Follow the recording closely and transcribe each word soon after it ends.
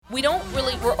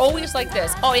we're always like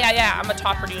this. Oh yeah, I'm a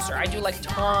top producer. I do like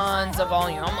tons of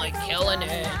volume. I'm like killing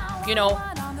it. You know,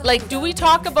 like, do we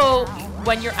talk about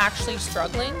when you're actually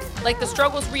struggling? Like, the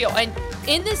struggle's real. And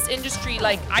in this industry,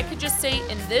 like, I could just say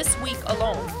in this week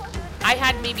alone, I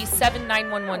had maybe 7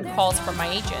 911 calls from my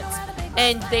agents.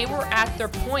 And they were at their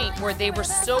point where they were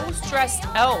so stressed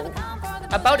out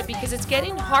about it because it's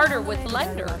getting harder with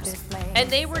lenders.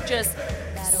 And they were just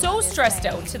so stressed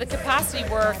out to the capacity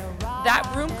where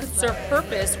that room could serve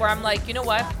purpose, where I'm like, you know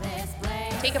what?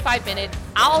 Take a 5-minute.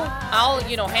 I'll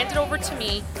hand it over to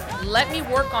me. Let me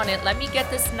work on it. Let me get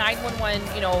this 911,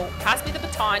 pass me the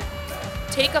baton.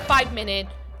 Take a 5-minute.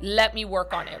 Let me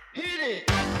work on it. Hit it.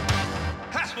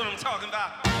 That's what I'm talking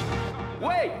about.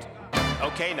 Wait.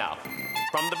 Okay, now,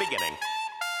 from the beginning.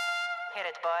 Hit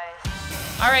it, boys.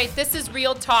 All right, this is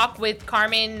Real Talk with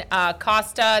Carmen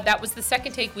Costa. That was the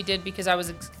second take we did because I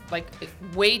was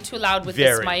way too loud with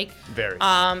this mic. Very.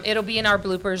 It'll be in our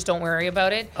bloopers. Don't worry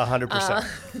about it.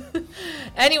 100%.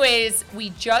 Anyways, we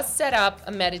just set up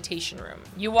a meditation room.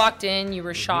 You walked in, you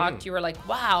were shocked. You were like,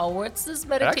 wow, what's this It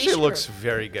meditation actually room? looks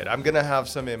very good. I'm going to have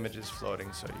some images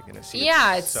floating, so you're going to see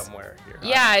it somewhere here.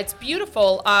 Yeah, it's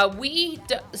beautiful.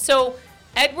 So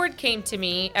Edward came to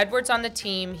me. Edward's on the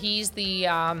team. He's the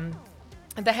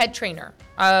head trainer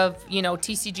of,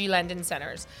 TCG Lending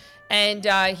Centres. And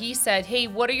he said, hey,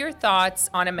 what are your thoughts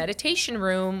on a meditation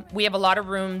room? We have a lot of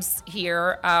rooms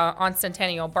here on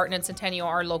Centennial, Barton and Centennial,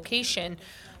 our location.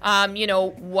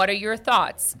 What are your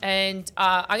thoughts? And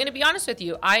I'm going to be honest with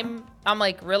you. I'm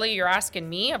like, really? You're asking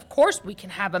me? Of course we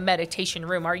can have a meditation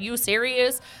room. Are you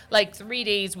serious? Like 3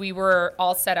 days we were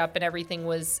all set up and everything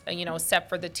was, set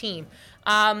for the team.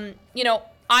 I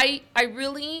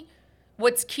really,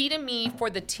 what's key to me for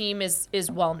the team is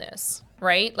wellness,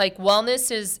 right? Like,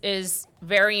 wellness is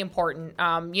very important.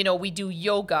 We do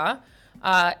yoga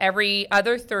every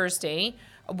other Thursday.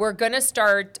 We're going to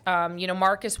start,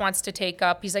 Marcus wants to take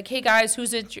up. He's like, hey, guys,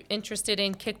 who's interested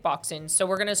in kickboxing? So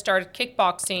we're going to start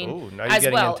kickboxing as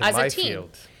well as a team.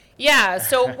 Field. Yeah,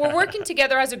 so we're working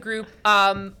together as a group.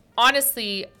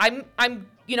 Honestly, I'm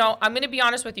going to be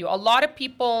honest with you. A lot of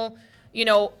people,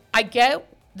 I get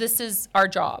this is our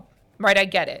job. Right, I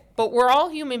get it. But we're all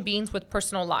human beings with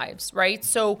personal lives, right?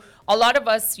 So a lot of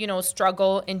us,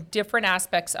 struggle in different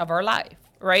aspects of our life,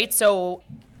 right? So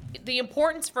the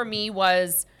importance for me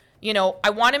was, I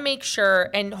want to make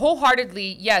sure, and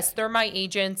wholeheartedly, yes, they're my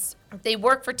agents. They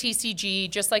work for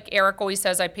TCG, just like Eric always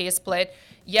says, I pay a split.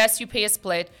 Yes, you pay a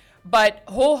split. But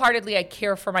wholeheartedly, I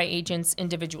care for my agents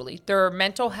individually. Their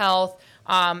mental health,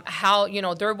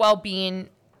 their well-being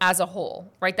as a whole,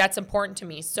 right? That's important to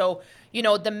me. So,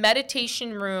 the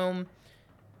meditation room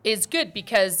is good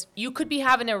because you could be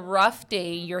having a rough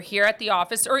day. You're here at the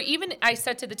office, or even I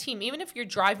said to the team, even if you're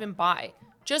driving by,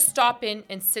 just stop in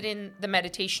and sit in the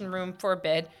meditation room for a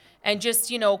bit and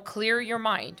just, clear your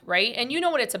mind, right? And you know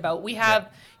what it's about. We have,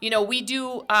 we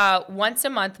do once a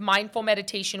month mindful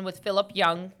meditation with Philip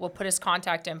Young. We'll put his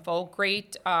contact info.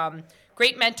 Great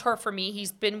mentor for me.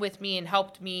 He's been with me and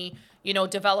helped me,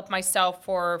 develop myself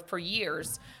for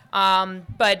years.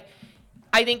 But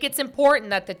I think it's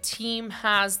important that the team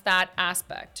has that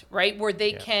aspect, right? Where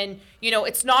they can,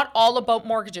 it's not all about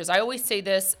mortgages. I always say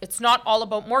this, it's not all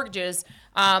about mortgages.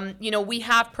 We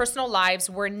have personal lives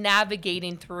we're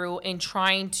navigating through and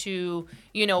trying to,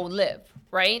 live,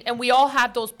 right? And we all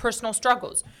have those personal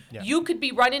struggles. Yeah. You could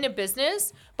be running a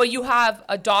business, but you have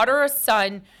a daughter or a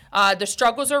son, the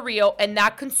struggles are real, and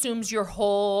that consumes your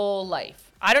whole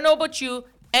life. I don't know about you,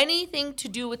 anything to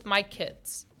do with my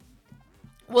kids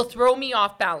will throw me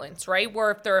off balance, right? Where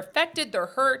if they're affected, they're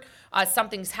hurt,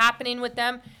 something's happening with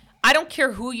them. I don't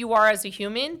care who you are as a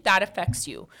human, that affects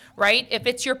you, right? If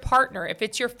it's your partner, if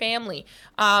it's your family,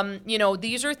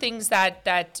 these are things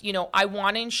that I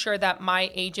want to ensure that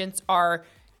my agents are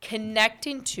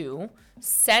connecting to,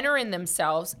 centering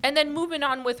themselves, and then moving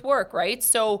on with work, right?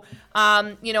 So,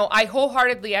 I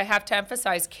wholeheartedly, I have to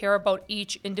emphasize, care about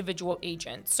each individual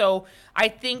agent. So I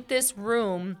think this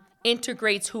room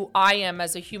integrates who I am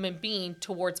as a human being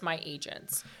towards my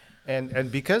agents.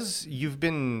 And because you've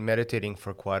been meditating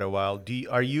for quite a while,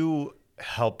 are you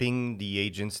helping the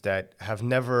agents that have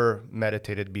never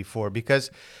meditated before? Because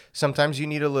sometimes you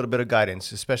need a little bit of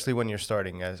guidance, especially when you're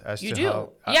starting. As you to do. How,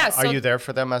 Yeah. Are you there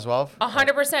for them as well?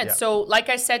 100%. Yeah. So like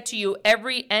I said to you,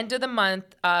 every end of the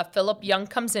month, Philip Young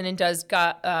comes in and does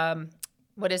guided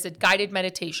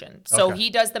meditation. So he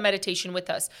does the meditation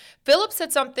with us. Philip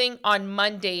said something on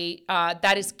Monday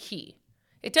that is key.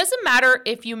 It doesn't matter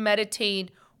if you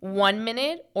meditate 1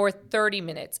 minute or 30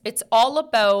 minutes. It's all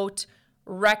about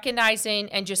recognizing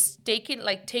and just taking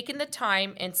the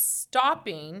time and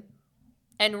stopping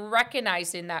and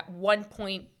recognizing that one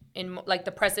point in like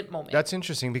the present moment. That's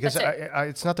interesting because That's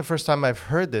it's not the first time I've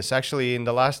heard this. Actually, in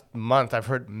the last month, I've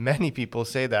heard many people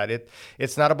say that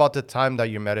it's not about the time that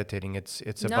you're meditating.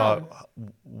 It's about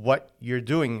what you're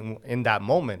doing in that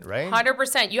moment, right?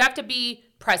 100%. You have to be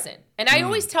present. And I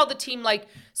always tell the team, like,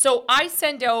 so I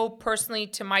send out personally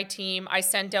to my team, I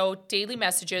send out daily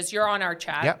messages. You're on our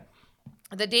chat. Yeah.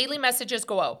 The daily messages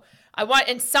go out.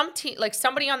 And some team, like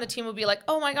somebody on the team will be like,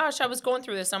 oh my gosh, I was going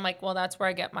through this. I'm like, well, that's where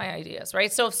I get my ideas,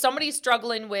 right? So if somebody's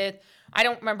struggling with, I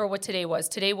don't remember what today was.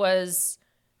 Today was,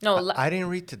 no. I didn't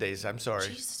read today's. I'm sorry.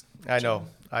 Jeez. I know.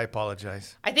 I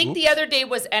apologize. I think the other day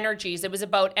was energies. It was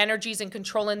about energies and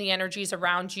controlling the energies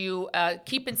around you,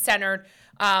 keeping centered.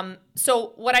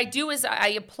 So what I do is I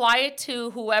apply it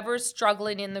to whoever's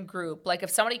struggling in the group. Like if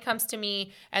somebody comes to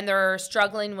me and they're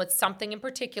struggling with something in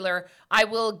particular, I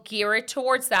will gear it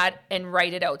towards that and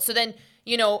write it out. So then,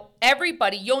 you know,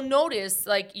 everybody, you'll notice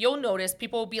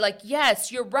people will be like,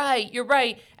 yes, you're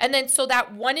right. And then so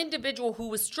that one individual who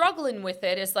was struggling with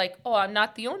it is like, oh, I'm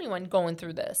not the only one going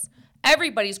through this.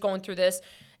 Everybody's going through this.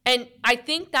 And I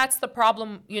think that's the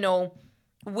problem, you know,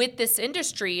 with this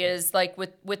industry is like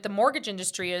with the mortgage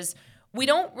industry is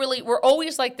we're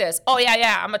always like this. Oh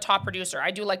yeah, I'm a top producer. I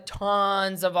do like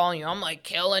tons of volume. I'm like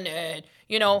killing it.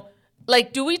 You know,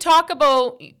 like do we talk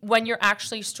about when you're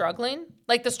actually struggling?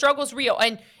 Like the struggle's real.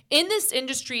 And in this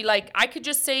industry, like I could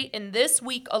just say in this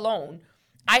week alone,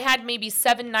 I had maybe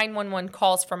 7 911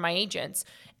 calls from my agents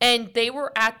and they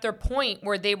were at their point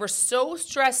where they were so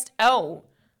stressed out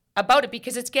about it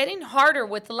because it's getting harder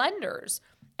with lenders.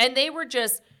 And they were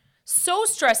just so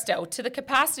stressed out to the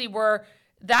capacity where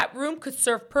that room could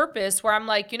serve purpose where I'm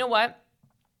like, you know what?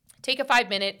 Take a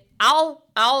 5-minute. I'll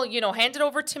hand it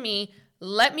over to me.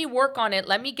 Let me work on it.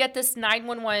 Let me get this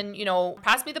 911,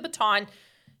 pass me the baton.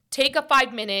 Take a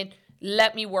 5-minute.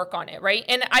 Let me work on it, right?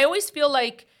 And I always feel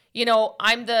like,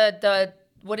 I'm the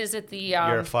what is it? You're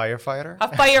a firefighter? A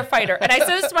firefighter. And I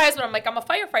said this to my husband, I'm like, I'm a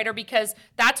firefighter because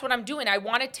that's what I'm doing. I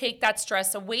want to take that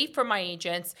stress away from my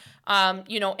agents,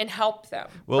 and help them.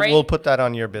 We'll put that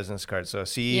on your business card. So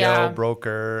CEO,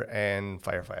 broker, and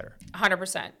firefighter.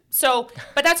 100%. So,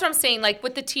 but that's what I'm saying. Like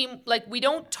with the team, like we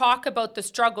don't talk about the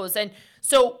struggles. And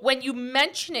so when you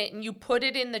mention it and you put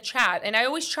it in the chat, and I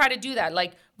always try to do that,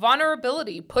 like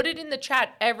vulnerability, put it in the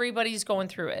chat. Everybody's going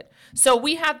through it. So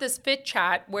we have this fit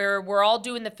chat where we're all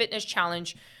doing the fitness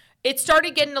challenge. It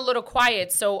started getting a little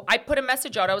quiet. So I put a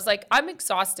message out. I was like, I'm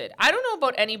exhausted. I don't know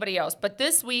about anybody else, but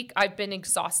this week I've been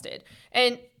exhausted.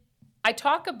 And I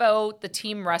talk about the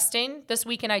team resting. This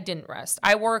weekend I didn't rest.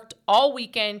 I worked all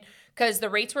weekend because the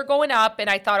rates were going up and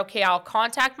I thought, okay, I'll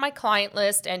contact my client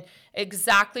list, and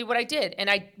exactly what I did. And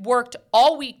I worked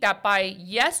all week that by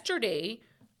yesterday,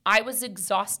 I was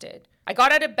exhausted. I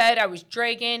got out of bed. I was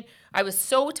dragging. I was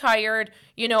so tired,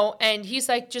 and he's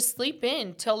like, just sleep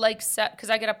in till like, because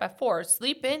I get up at 4,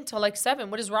 sleep in till like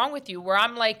 7. What is wrong with you? Where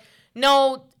I'm like,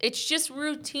 no, it's just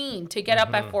routine to get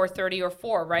up at 4:30 or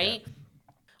 4, right? Yeah.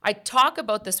 I talk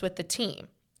about this with the team,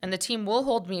 and the team will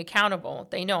hold me accountable.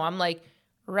 They know I'm like,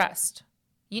 rest.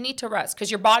 You need to rest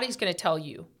because your body's going to tell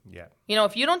you. Yeah.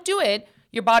 If you don't do it,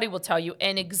 your body will tell you.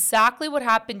 And exactly what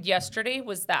happened yesterday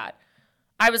was that.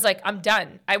 I was like, I'm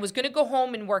done. I was going to go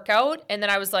home and work out. And then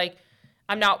I was like,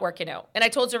 I'm not working out. And I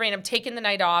told Zoraine, I'm taking the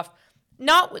night off.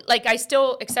 Not like I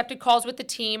still accepted calls with the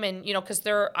team and, because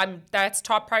that's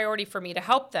top priority for me to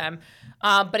help them.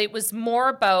 But it was more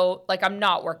about like, I'm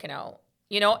not working out,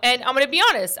 and I'm going to be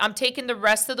honest, I'm taking the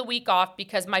rest of the week off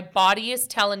because my body is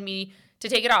telling me to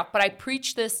take it off. But I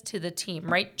preach this to the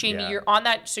team, right? Jamie, You're on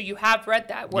that. So you have read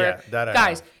that where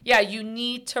guys, you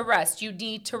need to rest. You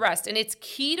need to rest. And it's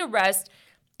key to rest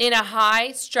in a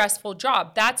high stressful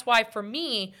job. That's why for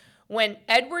me, when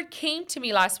Edward came to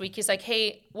me last week, he's like,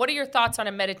 hey, what are your thoughts on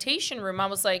a meditation room? I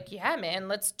was like, yeah, man,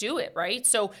 let's do it, right?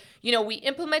 So, we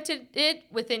implemented it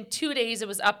within 2 days. It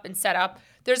was up and set up.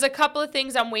 There's a couple of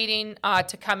things I'm waiting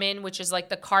to come in, which is like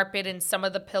the carpet and some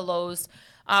of the pillows.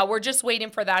 We're just waiting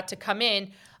for that to come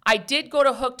in. I did go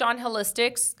to Hooked on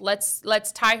Holistics.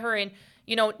 Let's tie her in.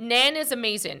 Nan is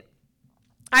amazing.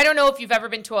 I don't know if you've ever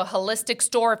been to a holistic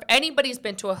store. If anybody's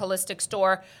been to a holistic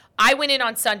store, I went in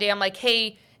on Sunday. I'm like,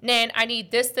 hey, Nan, I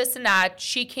need this, this, and that.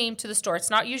 She came to the store. It's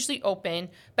not usually open,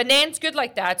 but Nan's good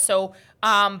like that. So,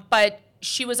 but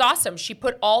she was awesome. She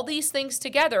put all these things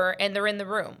together and they're in the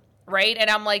room, right? And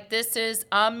I'm like, this is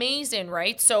amazing,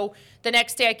 right? So the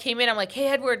next day I came in, I'm like, hey,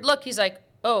 Edward, look. He's like,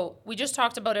 oh, we just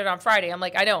talked about it on Friday. I'm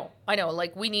like, I know.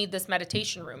 Like, we need this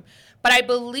meditation room. But I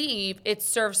believe it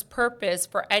serves purpose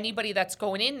for anybody that's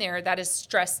going in there that is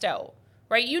stressed out,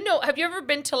 right? Have you ever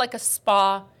been to like a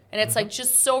spa and it's like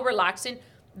just so relaxing?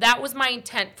 That was my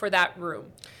intent for that room,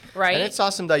 right? And it's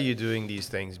awesome that you're doing these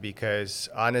things because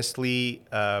honestly,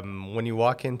 when you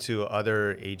walk into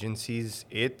other agencies,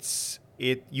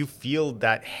 you feel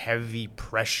that heavy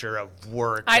pressure of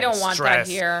work. I don't and want stress.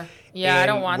 that here. Yeah, I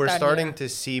don't want that We're starting here. to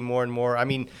see more and more. I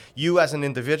mean, you as an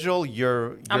individual,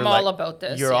 I'm all about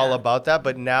this, You're all yeah. about that,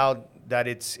 but now that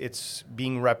it's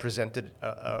being represented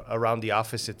around the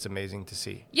office, it's amazing to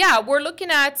see. Yeah, we're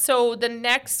looking at, so the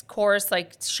next course,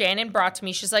 like Shannon brought to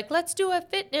me, she's like, let's do a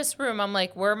fitness room. I'm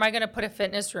like, where am I going to put a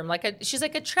fitness room? She's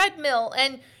like, a treadmill.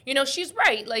 And, she's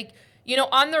right. Like,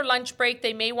 on their lunch break,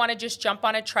 they may want to just jump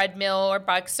on a treadmill or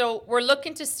bike. So we're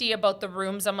looking to see about the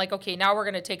rooms. I'm like, okay, now we're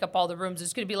going to take up all the rooms.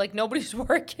 It's going to be like nobody's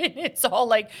working. It's all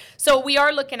like, so we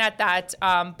are looking at that.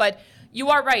 But you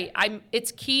are right.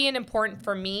 It's key and important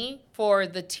for me, for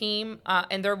the team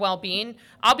and their well-being.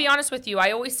 I'll be honest with you.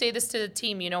 I always say this to the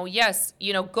team, yes,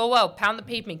 go out, pound the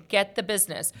pavement, get the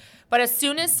business. But as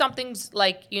soon as something's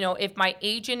like, if my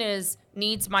agent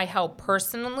needs my help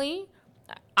personally,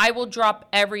 I will drop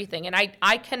everything. And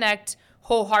I connect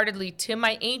wholeheartedly to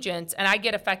my agents, and I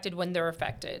get affected when they're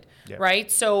affected,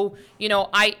 right? So,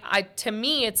 I to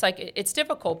me, it's like, it's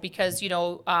difficult because,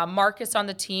 Marcus on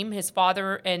the team, his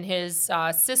father and his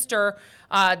sister,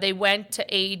 they went to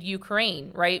aid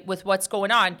Ukraine, right, with what's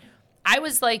going on. I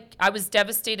was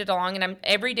devastated along, and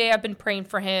every day I've been praying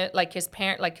for him, like his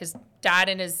parent, like his dad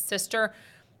and his sister.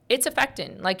 It's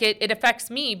affecting, like it affects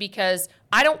me because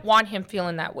I don't want him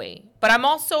feeling that way, but I'm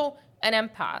also an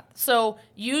empath. So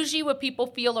usually what people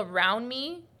feel around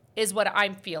me is what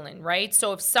I'm feeling, right?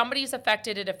 So if somebody's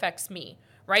affected, it affects me,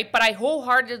 right? But I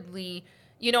wholeheartedly,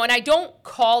 and I don't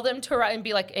call them to and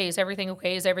be like, hey, is everything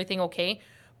okay? Is everything okay?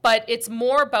 But it's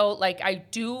more about like, I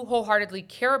do wholeheartedly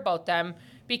care about them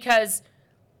because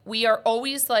we are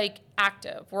always like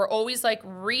active. We're always like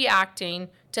reacting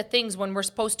to things when we're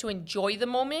supposed to enjoy the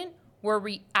moment. We're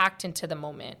reacting to the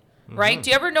moment, right? Do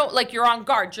you ever know, like you're on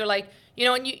guard? You're like,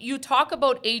 and you talk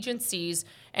about agencies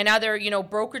and other,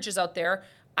 brokerages out there.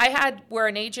 I had where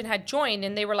an agent had joined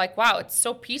and they were like, wow, it's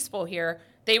so peaceful here.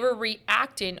 They were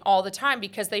reacting all the time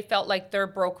because they felt like their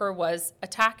broker was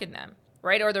attacking them,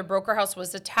 right? Or their broker house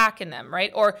was attacking them,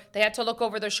 right? Or they had to look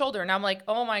over their shoulder. And I'm like,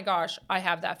 oh my gosh, I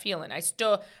have that feeling. I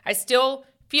still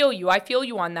feel you. I feel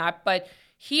you on that. But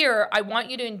here, I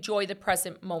want you to enjoy the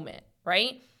present moment,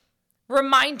 right?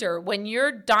 Reminder, when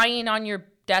you're dying on your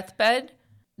deathbed,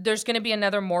 there's going to be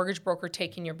another mortgage broker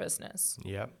taking your business.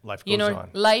 Yeah, life goes on.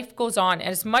 Life goes on. And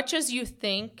as much as you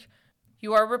think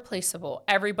you are replaceable,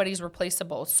 everybody's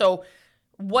replaceable. So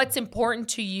what's important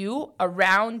to you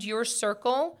around your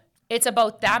circle, it's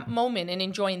about that moment and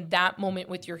enjoying that moment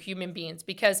with your human beings.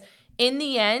 Because in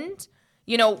the end,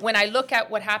 when I look at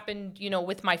what happened,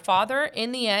 with my father,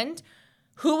 in the end,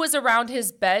 who was around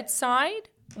his bedside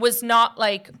was not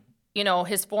like,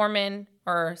 his foreman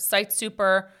or site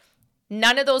super.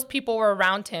 None of those people were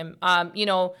around him.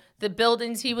 The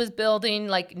buildings he was building,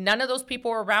 like none of those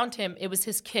people were around him. It was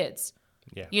his kids.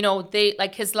 Yeah. They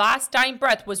like his last dying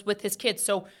breath was with his kids.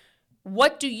 So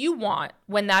what do you want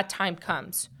when that time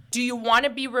comes? Do you want to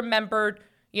be remembered,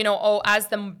 as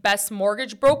the best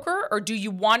mortgage broker, or do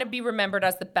you want to be remembered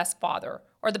as the best father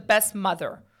or the best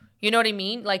mother? You know what I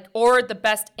mean? Like, or the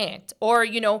best aunt, or,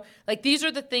 like these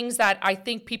are the things that I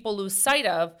think people lose sight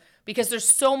of because there's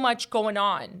so much going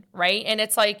on, right? And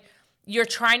it's like, you're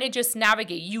trying to just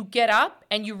navigate. You get up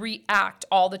and you react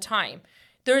all the time.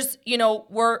 There's,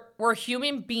 we're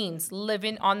human beings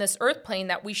living on this earth plane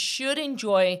that we should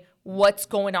enjoy what's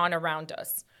going on around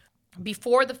us.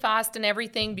 Before the fast and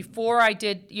everything, before I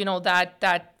did,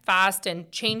 that fast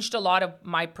and changed a lot of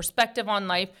my perspective on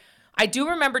life, I do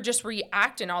remember just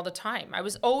reacting all the time. I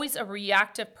was always a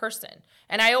reactive person.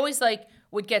 And I always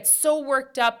would get so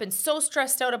worked up and so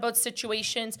stressed out about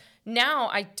situations. Now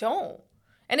I don't.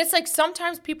 And it's like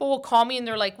sometimes people will call me and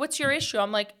they're like, what's your issue?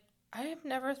 I'm like, I have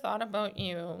never thought about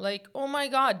you. Like, oh my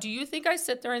God, do you think I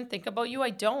sit there and think about you? I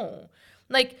don't.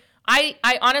 Like, I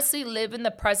honestly live in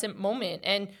the present moment.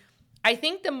 And I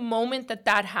think the moment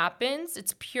that happens,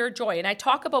 it's pure joy. And I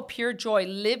talk about pure joy,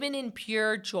 living in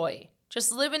pure joy.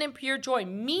 Just living in pure joy,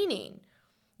 meaning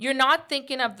you're not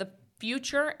thinking of the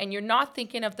future and you're not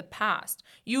thinking of the past.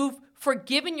 You've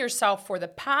forgiven yourself for the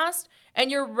past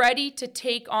and you're ready to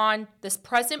take on this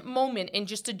present moment and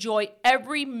just enjoy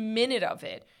every minute of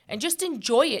it and just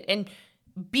enjoy it and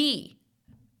be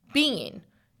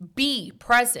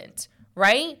present,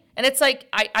 right? And it's like,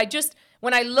 I just,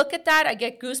 when I look at that, I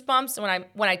get goosebumps.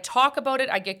 When I talk about it,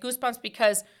 I get goosebumps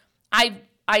because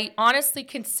I honestly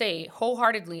can say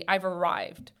wholeheartedly I've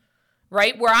arrived,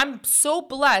 right? Where I'm so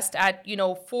blessed at,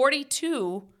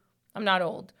 42, I'm not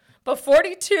old, but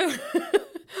 42,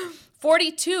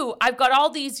 42, I've got all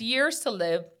these years to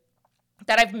live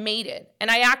that I've made it.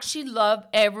 And I actually love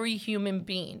every human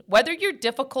being. Whether you're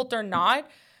difficult or not,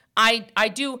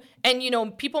 I do.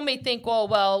 And, people may think,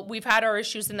 well, we've had our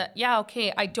issues and that. Yeah,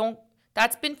 okay,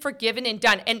 that's been forgiven and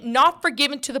done. And not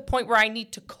forgiven to the point where I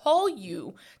need to call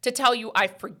you to tell you I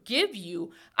forgive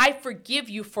you. I forgive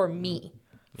you for me,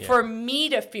 for me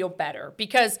to feel better,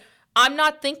 because I'm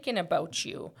not thinking about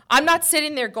you. I'm not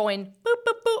sitting there going, boop,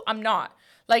 boop, boop. I'm not.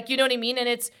 Like, you know what I mean? And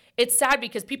it's sad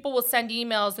because people will send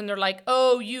emails and they're like,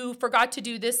 oh, you forgot to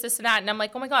do this, and that. And I'm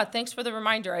like, oh my God, thanks for the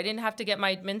reminder. I didn't have to get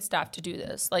my admin staff to do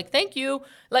this. Like, thank you.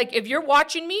 Like, if you're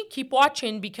watching me, keep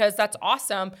watching because that's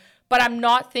awesome. But I'm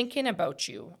not thinking about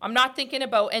you. I'm not thinking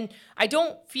about, and I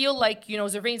don't feel like,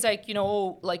 Zervain's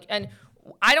like, and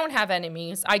I don't have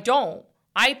enemies. I don't.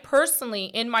 I personally,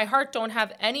 in my heart, don't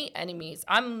have any enemies.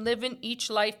 I'm living each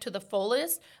life to the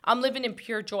fullest. I'm living in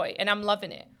pure joy and I'm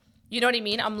loving it. You know what I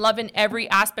mean? I'm loving every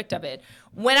aspect of it.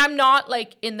 When I'm not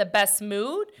like in the best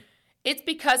mood, it's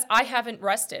because I haven't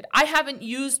rested. I haven't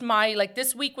used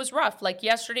this week was rough. Like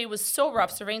yesterday was so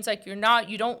rough. Zervain's like, you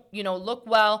don't, look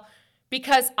well,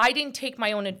 because I didn't take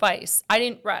my own advice. I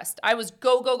didn't rest. I was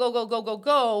go, go, go, go, go, go,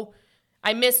 go.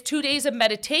 I missed 2 days of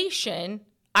meditation.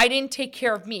 I didn't take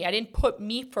care of me. I didn't put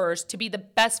me first to be the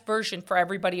best version for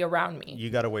everybody around me. You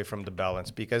got away from the balance,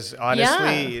 because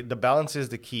honestly, the balance is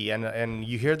the key. And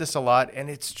you hear this a lot, and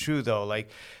it's true though. Like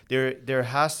there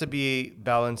has to be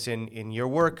balance in your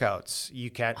workouts.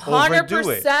 You can't 100%. overdo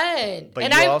it.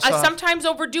 And I sometimes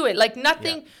overdo it. Like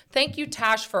nothing. Yeah. Thank you,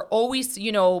 Tash, for always,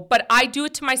 but I do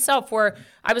it to myself, where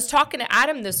I was talking to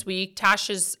Adam this week,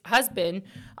 Tash's husband.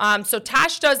 So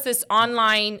Tash does this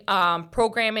online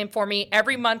programming for me.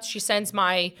 Every month she sends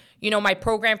my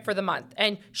program for the month,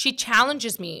 and she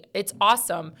challenges me. It's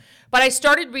awesome. But I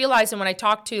started realizing when I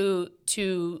talked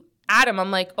to Adam,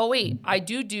 I'm like, oh wait, I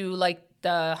do like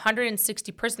the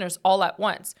 160 prisoners all at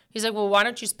once. He's like, well, why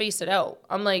don't you space it out?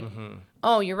 I'm like,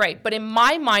 oh, you're right. But in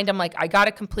my mind, I'm like, I got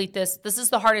to complete this. This is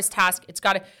the hardest task.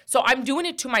 So I'm doing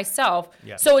it to myself.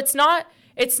 Yeah. So it's not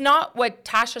what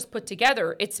Tasha's put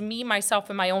together. It's me,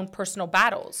 myself, and my own personal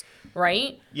battles,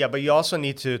 right? Yeah, but you also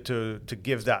need to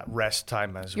give that rest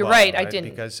time as You're well. You're right. I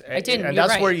didn't. And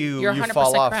that's where you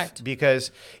fall off. Correct.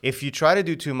 Because if you try to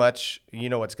do too much, you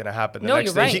know what's going to happen. The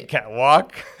next day right. you can't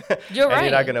walk. You're right. And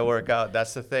you're not going to work out.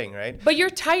 That's the thing, right? But you're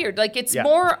tired. Like it's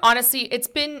more, honestly, it's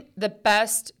been the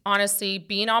best, honestly,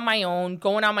 being on my own,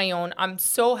 going on my own. I'm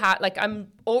so happy. Like I'm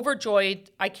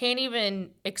overjoyed. I can't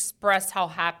even express how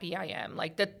happy I am.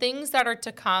 Like the things that are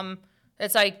to come,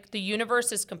 it's like the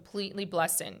universe is completely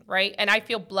blessing, right? And I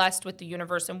feel blessed with the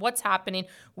universe and what's happening,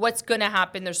 what's going to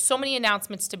happen. There's so many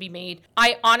announcements to be made.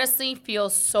 I honestly feel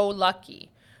so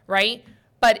lucky, right?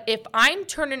 But if I'm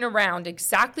turning around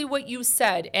exactly what you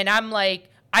said, and I'm like,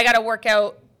 I got to work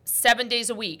out 7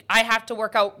 days a week. I have to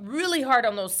work out really hard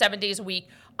on those 7 days a week.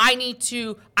 I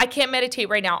can't meditate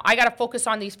right now. I got to focus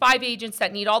on these 5 agents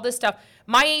that need all this stuff.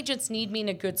 My agents need me in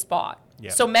a good spot.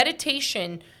 Yeah. So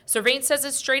meditation, Zervain says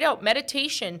it straight out,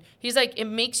 meditation, he's like, it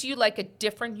makes you like a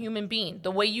different human being,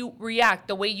 the way you react,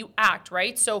 the way you act,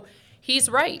 right? So he's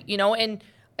right, and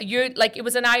you're like, it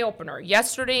was an eye opener.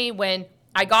 Yesterday when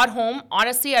I got home,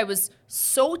 honestly, I was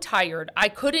so tired. I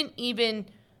couldn't even,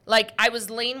 I was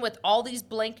laying with all these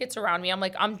blankets around me. I'm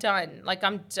like, I'm done.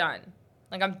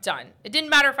 I'm done. It didn't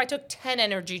matter if I took 10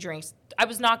 energy drinks. I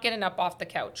was not getting up off the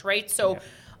couch, right? So,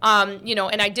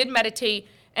 and I did meditate.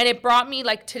 And it brought me,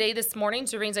 today, this morning,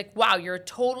 Zervain's like, wow, you're a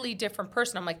totally different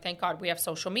person. I'm like, thank God we have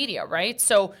social media, right?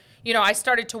 So, I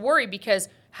started to worry because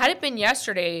had it been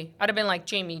yesterday, I'd have been like,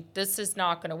 Jamie, this is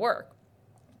not going to work.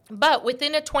 But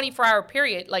within a 24-hour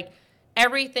period,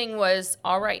 everything was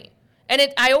all right. And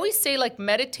I always say,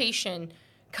 meditation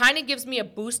kind of gives me a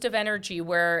boost of energy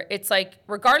where it's like,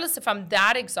 regardless if I'm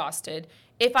that exhausted,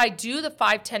 if I do the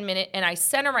 5-10 minute and I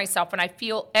center myself and I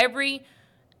feel every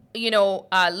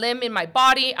limb in my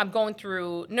body, I'm going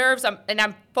through nerves,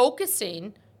 I'm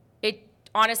focusing, it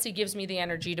honestly gives me the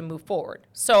energy to move forward.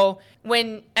 So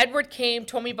when Edward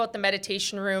told me about the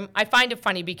meditation room, I find it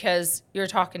funny because you're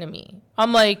talking to me.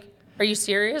 I'm like, are you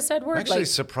serious, Edward? I'm actually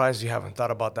surprised you haven't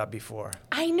thought about that before.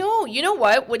 I know. You know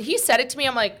what? When he said it to me,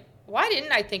 I'm like, why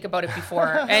didn't I think about it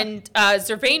before? And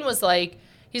Zervain was like,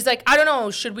 he's like, I don't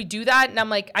know, should we do that? And I'm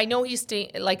like, I know he's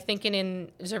thinking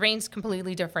in, Zervain's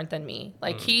completely different than me.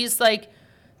 He's like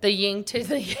the yin to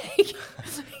the yang.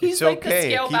 He's it's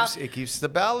okay. It keeps the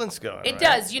balance going. It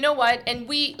does. You know what? And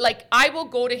I will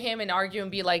go to him and argue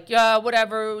and be like, yeah,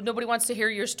 whatever. Nobody wants to hear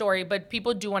your story, but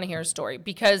people do want to hear a story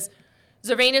because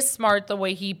Zervain is smart the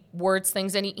way he words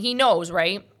things and he knows,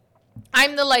 right?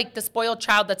 I'm the spoiled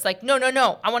child that's like, no,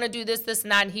 I want to do this,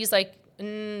 and that. And he's like,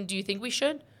 do you think we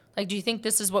should? Like, do you think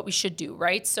this is what we should do,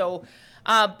 right? So,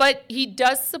 but he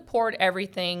does support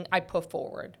everything I put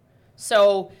forward.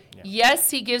 So,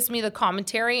 yes, he gives me the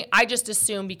commentary. I just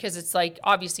assume because it's like,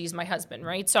 obviously he's my husband,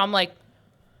 right? So I'm like,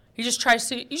 he's trying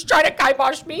to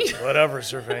kibosh me. Whatever,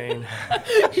 Servain.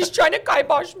 He's trying to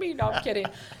kibosh me. No, I'm kidding.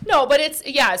 No, but it's,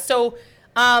 so,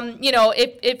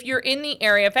 if you're in the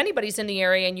area, if anybody's in the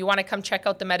area and you want to come check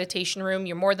out the meditation room,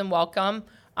 you're more than welcome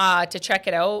to check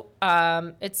it out.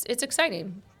 It's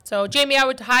exciting. So, Jamie, I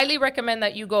would highly recommend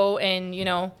that you go and,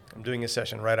 I'm doing a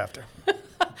session right after.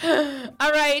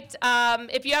 All right.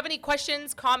 If you have any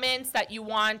questions, comments that you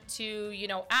want to,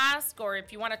 ask, or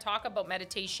if you want to talk about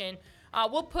meditation,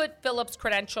 we'll put Philip's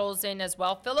credentials in as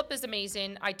well. Philip is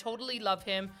amazing. I totally love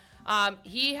him.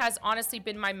 He has honestly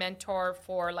been my mentor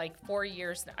for like 4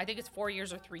 years. I think it's 4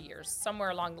 years or 3 years,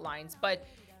 somewhere along the lines. But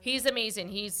he's amazing.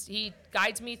 He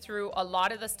guides me through a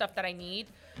lot of the stuff that I need.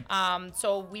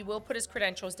 So we will put his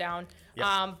credentials down.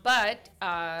 Yep. But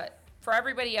for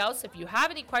everybody else, if you have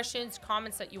any questions,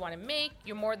 comments that you want to make,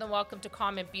 you're more than welcome to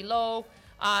comment below.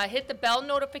 Hit the bell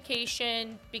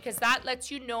notification because that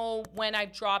lets you know when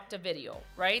I've dropped a video,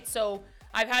 right? So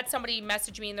I've had somebody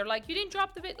message me and they're like, you didn't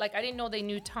drop the video. Like, I didn't know they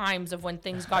knew times of when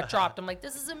things got dropped. I'm like,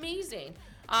 this is amazing.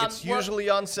 It's usually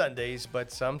on Sundays, but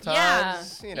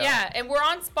sometimes, Yeah, and we're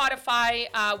on Spotify,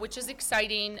 which is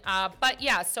exciting. But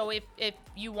yeah, so if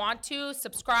you want to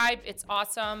subscribe, it's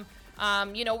awesome.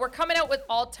 We're coming out with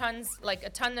a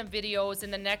ton of videos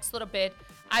in the next little bit.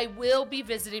 I will be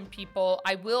visiting people.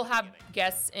 I will have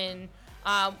guests in.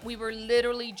 We were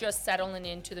literally just settling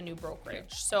into the new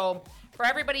brokerage. So for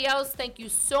everybody else, thank you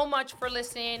so much for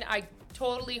listening. I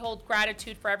totally hold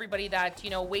gratitude for everybody that,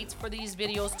 waits for these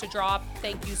videos to drop.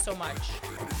 Thank you so much.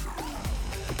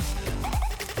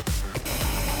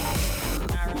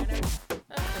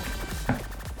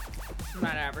 I'm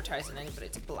not advertising anybody.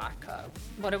 It's a black cup.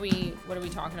 What are we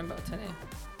talking about today?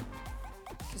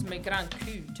 Because my grand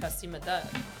cul, t'as me that.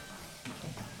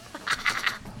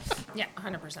 Yeah,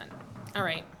 100%. All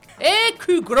right. Eh,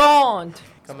 cul grand.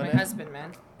 It's my husband,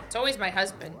 man. It's always my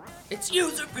husband. It's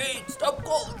user pain. Stop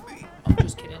calling me. I'm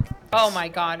just kidding. Oh my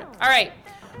God. All right.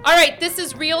 This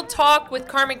is Real Talk with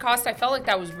Carmen Costa. I felt like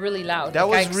that was really loud. That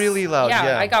was really loud.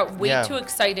 Yeah. I got way too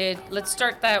excited. Let's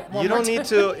start that one more time. You don't need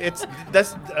to.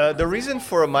 That's the reason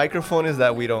for a microphone is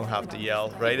that we don't have to yell,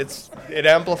 right? It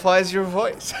amplifies your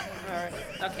voice. All right.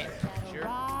 Okay. Sure.